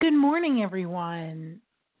morning, everyone.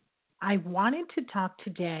 I wanted to talk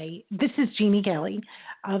today. This is Jeannie Kelly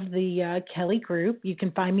of the Kelly Group. You can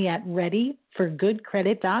find me at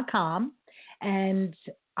readyforgoodcredit.com. And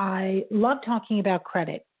I love talking about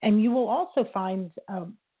credit. And you will also find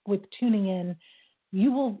with tuning in,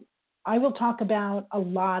 you will I will talk about a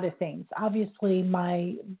lot of things. Obviously,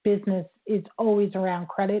 my business is always around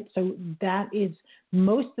credit, so that is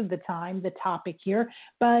most of the time the topic here.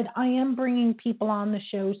 But I am bringing people on the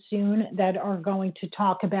show soon that are going to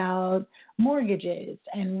talk about mortgages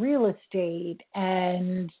and real estate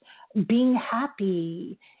and being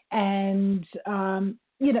happy. And,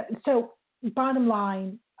 so bottom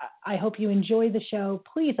line, I hope you enjoy the show.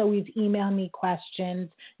 Please always email me questions.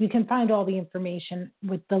 You can find all the information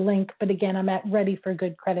with the link. But again, I'm at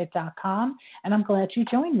readyforgoodcredit.com, and I'm glad you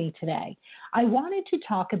joined me today. I wanted to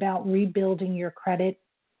talk about rebuilding your credit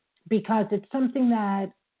because it's something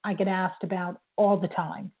that I get asked about all the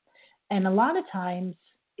time. And a lot of times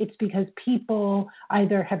it's because people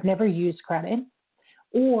either have never used credit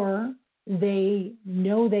or they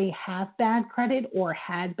know they have bad credit or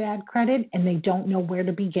had bad credit and they don't know where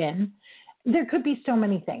to begin. There could be so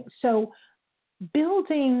many things. So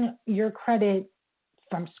building your credit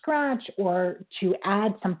from scratch or to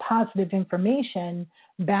add some positive information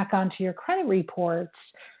back onto your credit reports,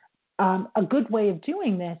 a good way of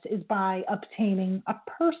doing this is by obtaining a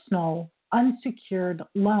personal unsecured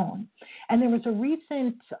loan. And there was a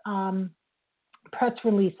recent press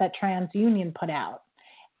release that TransUnion put out,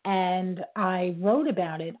 and I wrote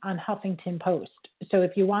about it on Huffington Post. So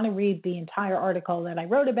if you want to read the entire article that I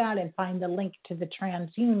wrote about and find the link to the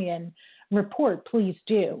TransUnion report, please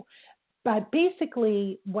do. But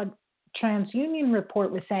basically what TransUnion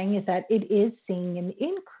report was saying is that it is seeing an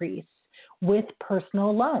increase with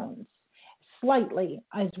personal loans, slightly,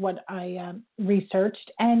 is what I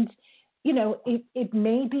researched. And, it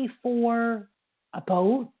may be for a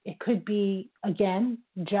boat. It could be, again,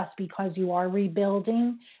 just because you are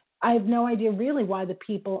rebuilding. I have no idea really why the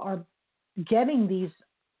people are getting these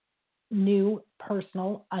new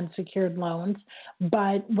personal unsecured loans.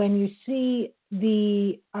 But when you see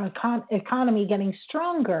the economy getting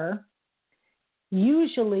stronger,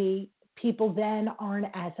 usually people then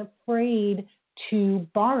aren't as afraid to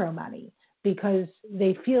borrow money because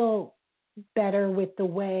they feel better with the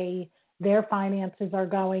way their finances are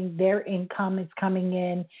going, their income is coming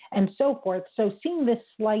in, and so forth. So seeing this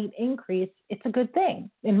slight increase, it's a good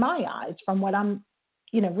thing in my eyes from what I'm,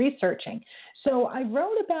 researching. So I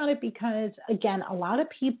wrote about it because, again, a lot of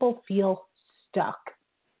people feel stuck.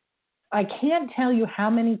 I can't tell you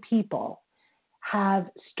how many people have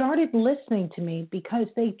started listening to me because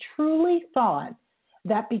they truly thought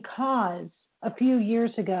that because a few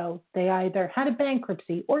years ago they either had a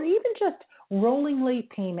bankruptcy or even just rolling late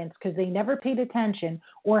payments because they never paid attention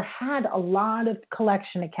or had a lot of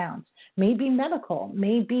collection accounts, maybe medical,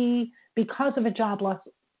 maybe because of a job loss,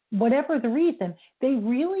 whatever the reason, they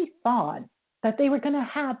really thought that they were going to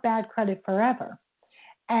have bad credit forever.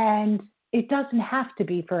 And it doesn't have to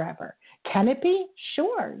be forever. Can it be?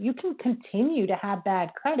 Sure. You can continue to have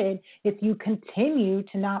bad credit if you continue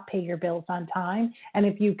to not pay your bills on time and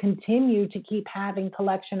if you continue to keep having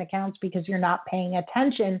collection accounts because you're not paying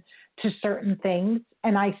attention to certain things.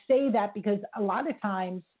 And I say that because a lot of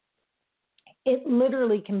times it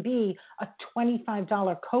literally can be a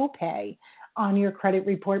 $25 copay on your credit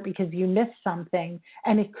report because you missed something.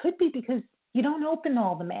 And it could be because you don't open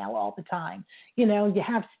all the mail all the time. You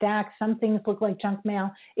have stacks. Some things look like junk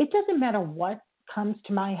mail. It doesn't matter what comes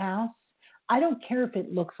to my house. I don't care if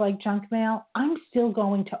it looks like junk mail. I'm still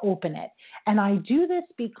going to open it. And I do this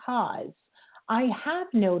because I have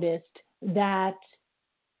noticed that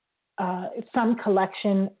some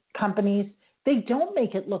collection companies, they don't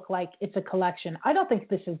make it look like it's a collection. I don't think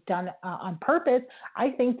this is done on purpose. I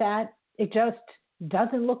think that it just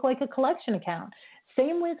doesn't look like a collection account.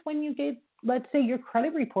 Same with when you get, let's say, your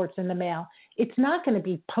credit reports in the mail. It's not going to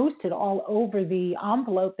be posted all over the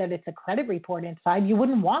envelope that it's a credit report inside. You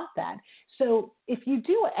wouldn't want that. So if you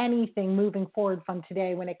do anything moving forward from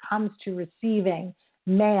today when it comes to receiving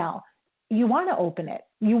mail, you want to open it.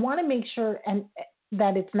 You want to make sure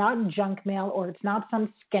that it's not junk mail or it's not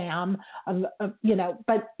some scam,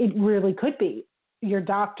 but it really could be your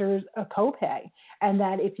doctor's a copay, and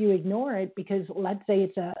that if you ignore it, because let's say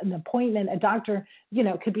it's an appointment, a doctor,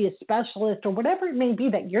 could be a specialist or whatever it may be,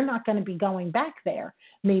 that you're not going to be going back there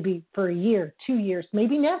maybe for a year, 2 years,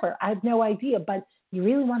 maybe never. I have no idea, but you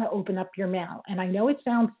really want to open up your mail. And I know it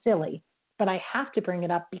sounds silly, but I have to bring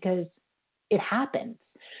it up because it happens.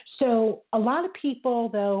 So a lot of people,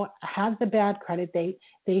 though, have the bad credit. They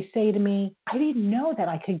say to me, I didn't know that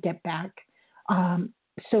I could get back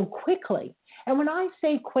so quickly. And when I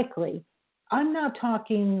say quickly, I'm not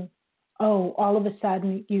talking, oh, all of a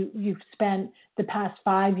sudden you've spent the past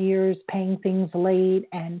 5 years paying things late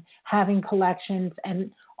and having collections,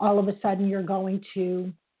 and all of a sudden you're going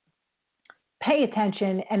to pay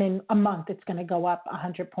attention and in a month it's going to go up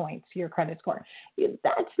 100 points, your credit score.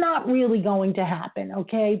 That's not really going to happen,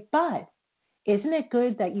 okay? But isn't it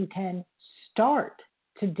good that you can start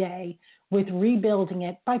today with rebuilding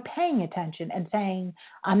it by paying attention and saying,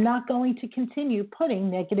 I'm not going to continue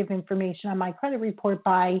putting negative information on my credit report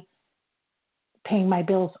by paying my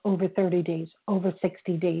bills over 30 days, over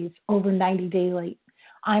 60 days, over 90 days late.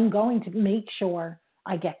 I'm going to make sure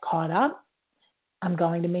I get caught up. I'm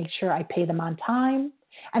going to make sure I pay them on time.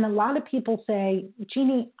 And a lot of people say,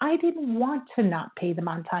 Jeannie, I didn't want to not pay them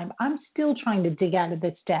on time. I'm still trying to dig out of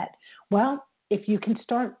this debt. Well, if you can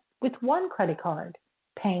start with one credit card,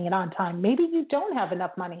 paying it on time, maybe you don't have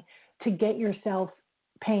enough money to get yourself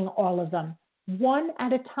paying all of them. One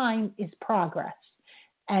at a time is progress.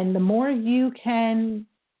 And the more you can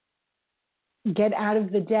get out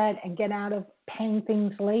of the debt and get out of paying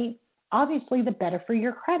things late, obviously the better for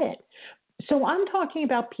your credit. So I'm talking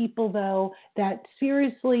about people, though, that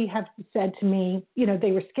seriously have said to me,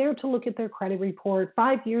 they were scared to look at their credit report.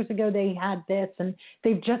 5 years ago, they had this, and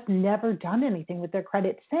they've just never done anything with their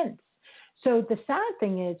credit since. So the sad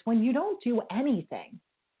thing is when you don't do anything,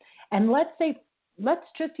 and let's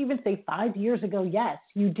just even say 5 years ago, yes,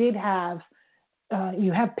 you did have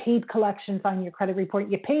you have paid collections on your credit report.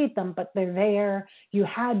 You paid them, but they're there. You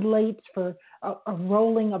had lates for a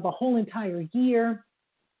rolling of a whole entire year,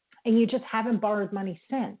 and you just haven't borrowed money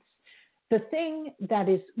since. The thing that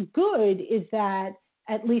is good is that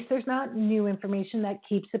at least there's not new information that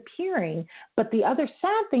keeps appearing. But the other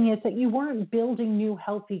sad thing is that you weren't building new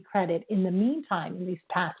healthy credit in the meantime in these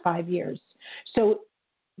past 5 years. So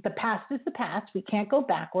the past is the past. We can't go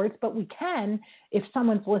backwards, but we can, if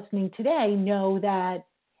someone's listening today, know that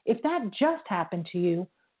if that just happened to you,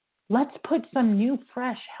 let's put some new,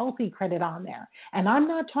 fresh, healthy credit on there. And I'm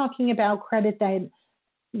not talking about credit that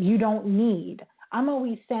you don't need. I'm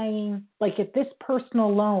always saying, like, if this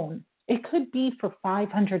personal loan, it could be for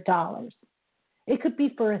 $500. It could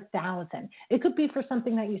be for $1,000. It could be for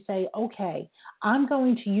something that you say, okay, I'm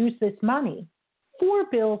going to use this money for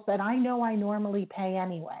bills that I know I normally pay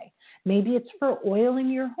anyway. Maybe it's for oil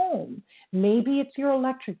in your home. Maybe it's your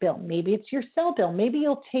electric bill. Maybe it's your cell bill. Maybe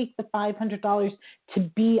you'll take the $500 to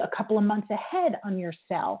be a couple of months ahead on your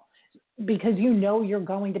cell because you know you're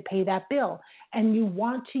going to pay that bill. And you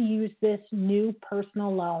want to use this new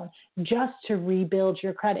personal loan just to rebuild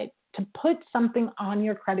your credit, to put something on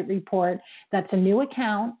your credit report that's a new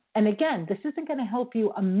account. And again, this isn't going to help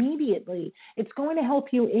you immediately. It's going to help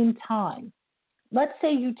you in time. Let's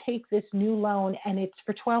say you take this new loan and it's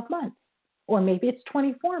for 12 months, or maybe it's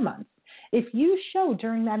 24 months. If you show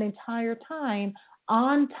during that entire time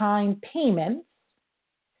on-time payments,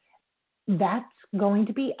 that's going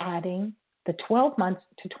to be adding the 12 months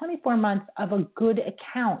to 24 months of a good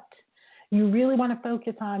account. You really want to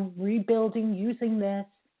focus on rebuilding, using this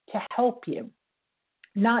to help you,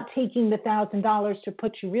 not taking the $1,000 to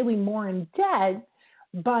put you really more in debt,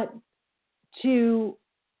 but to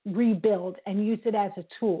rebuild and use it as a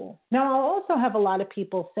tool. Now, I'll also have a lot of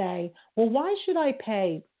people say, well, why should I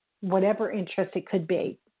pay whatever interest it could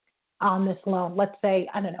be on this loan? Let's say,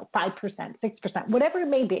 5%, 6%, whatever it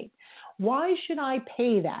may be. Why should I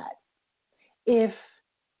pay that if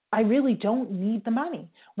I really don't need the money?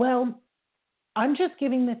 Well, I'm just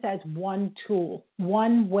giving this as one tool,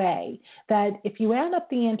 one way that if you add up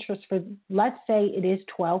the interest for, let's say it is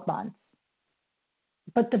 12 months,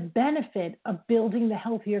 but the benefit of building the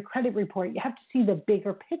healthier credit report, you have to see the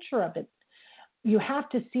bigger picture of it. You have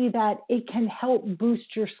to see that it can help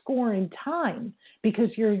boost your score in time because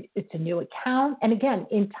it's a new account. And again,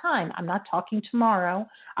 in time, I'm not talking tomorrow.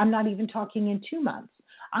 I'm not even talking in 2 months.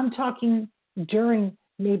 I'm talking during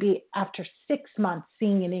maybe after 6 months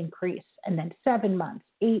seeing an increase, and then 7 months,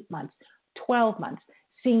 8 months, 12 months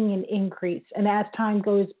seeing an increase. And as time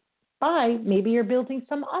goes by, maybe you're building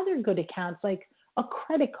some other good accounts like a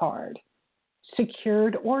credit card,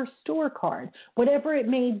 secured or store card, whatever it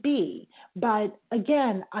may be. But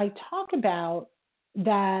again, I talk about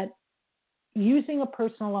that using a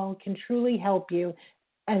personal loan can truly help you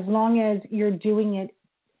as long as you're doing it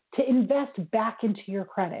to invest back into your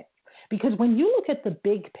credit. Because when you look at the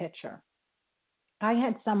big picture, I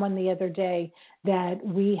had someone the other day that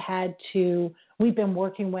we've been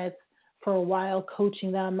working with for a while,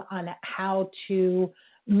 coaching them on how to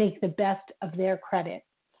make the best of their credit.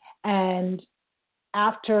 And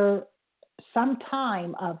after some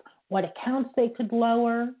time of what accounts they could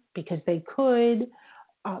lower because they could,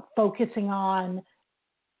 focusing on,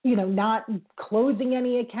 not closing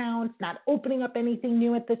any accounts, not opening up anything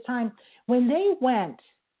new at this time. When they went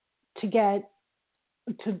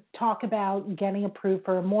to talk about getting approved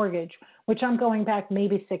for a mortgage, which I'm going back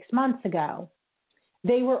maybe 6 months ago,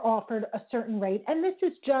 they were offered a certain rate. And this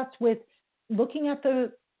is just with looking at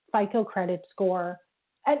the FICO credit score.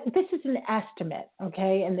 And this is an estimate,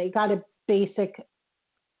 okay? And they got a basic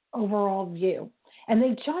overall view. And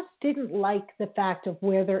they just didn't like the fact of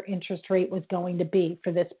where their interest rate was going to be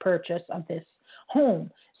for this purchase of this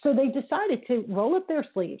home. So they decided to roll up their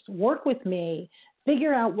sleeves, work with me,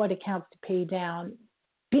 figure out what accounts to pay down,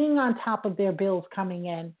 being on top of their bills coming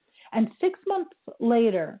in. And 6 months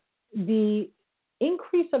later, the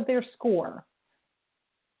increase of their score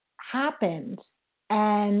happened.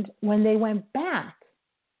 And when they went back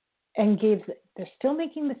and they're still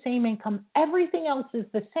making the same income, everything else is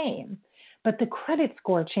the same, but the credit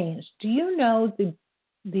score changed. Do you know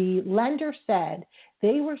the lender said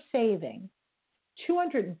they were saving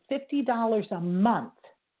 $250 a month?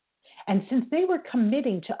 And since they were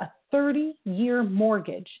committing to a 30-year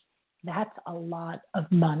mortgage, that's a lot of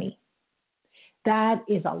money. That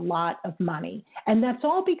is a lot of money. And that's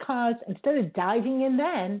all because instead of diving in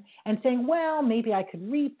then and saying, well, maybe I could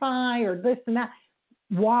refi or this and that,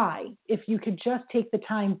 why? If you could just take the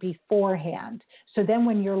time beforehand. So then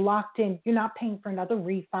when you're locked in, you're not paying for another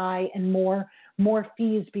refi and more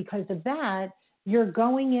fees because of that. You're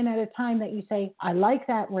going in at a time that you say, I like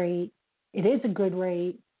that rate. It is a good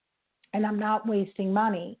rate. And I'm not wasting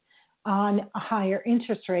money on a higher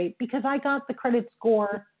interest rate because I got the credit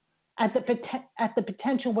score at the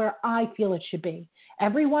potential where I feel it should be.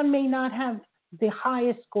 Everyone may not have the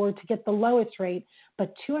highest score to get the lowest rate,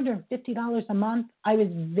 but $250 a month, I was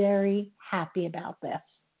very happy about this.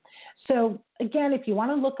 So again, if you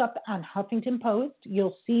want to look up on Huffington Post,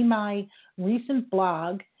 you'll see my recent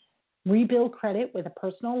blog, Rebuild Credit with a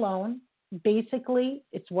Personal Loan. Basically,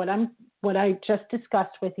 it's what I just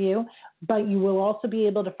discussed with you, but you will also be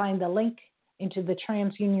able to find the link into the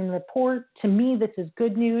TransUnion report. To me, this is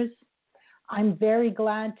good news. I'm very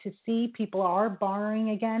glad to see people are borrowing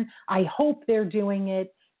again. I hope they're doing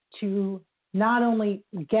it to not only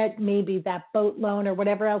get maybe that boat loan or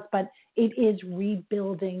whatever else, but it is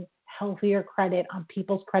rebuilding healthier credit on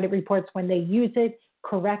people's credit reports when they use it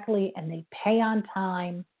correctly and they pay on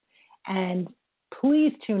time. And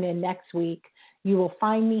please tune in next week. You will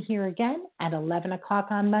find me here again at 11 o'clock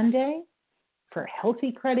on Monday for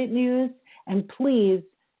Healthy Credit News. And please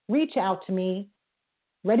reach out to me.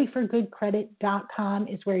 ReadyForGoodCredit.com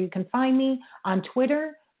is where you can find me. On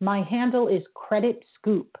Twitter, my handle is Credit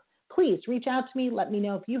Scoop. Please reach out to me. Let me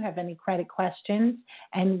know if you have any credit questions,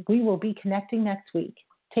 and we will be connecting next week.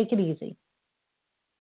 Take it easy.